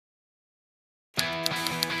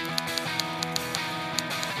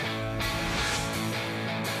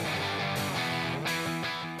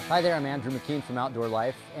Hi there, I'm Andrew McKean from Outdoor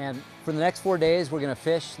Life, and for the next 4 days we're going to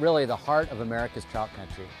fish really the heart of America's trout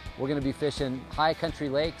country. We're going to be fishing high country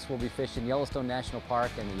lakes, we'll be fishing Yellowstone National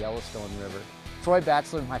Park and the Yellowstone River. Troy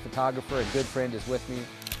Batzler, my photographer and good friend, is with me.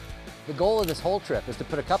 The goal of this whole trip is to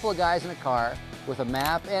put a couple of guys in a car with a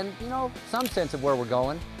map and, some sense of where we're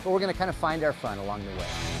going, but we're going to kind of find our fun along the way.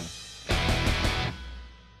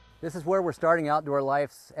 This is where we're starting Outdoor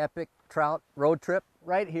Life's epic trout road trip,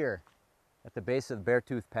 right here at the base of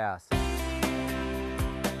Beartooth Pass.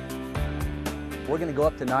 We're going to go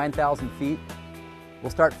up to 9,000 feet. We'll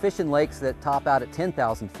start fishing lakes that top out at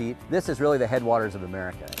 10,000 feet. This is really the headwaters of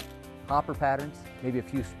America. Hopper patterns, maybe a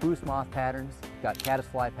few spruce moth patterns, got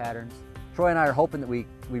caddisfly patterns. Troy and I are hoping that we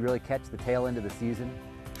really catch the tail end of the season.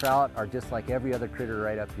 Trout are just like every other critter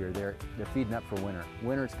right up here. They're feeding up for winter.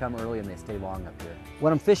 Winters come early and they stay long up here.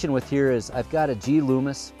 What I'm fishing with here is I've got a G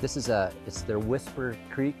Loomis. It's their Whisper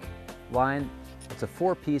Creek line. It's a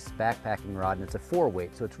 4-piece backpacking rod and it's a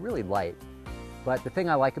 4-weight, so it's really light. But the thing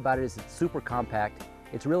I like about it is it's super compact.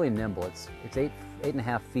 It's really nimble. It's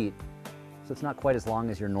 8.5 feet, so it's not quite as long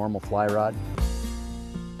as your normal fly rod.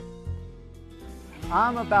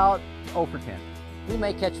 I'm about 0 for 10. We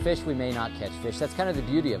may catch fish, we may not catch fish. That's kind of the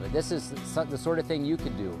beauty of it. This is the sort of thing you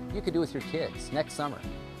could do. You could do with your kids next summer.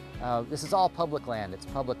 This is all public land, it's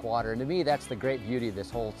public water, and to me that's the great beauty of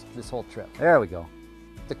this whole trip. There we go.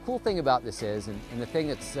 The cool thing about this is, and the thing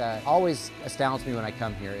that's always astounds me when I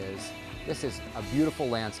come here is, this is a beautiful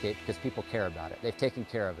landscape because people care about it. They've taken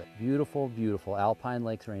care of it. Beautiful, beautiful alpine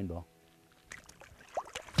lakes rainbow.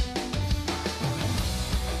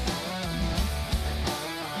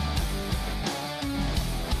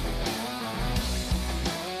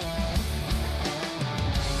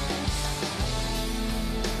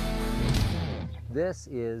 This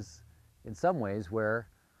is, in some ways, where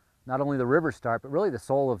not only the rivers start, but really the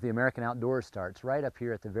soul of the American outdoors starts, right up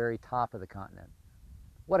here at the very top of the continent.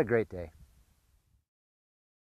 What a great day.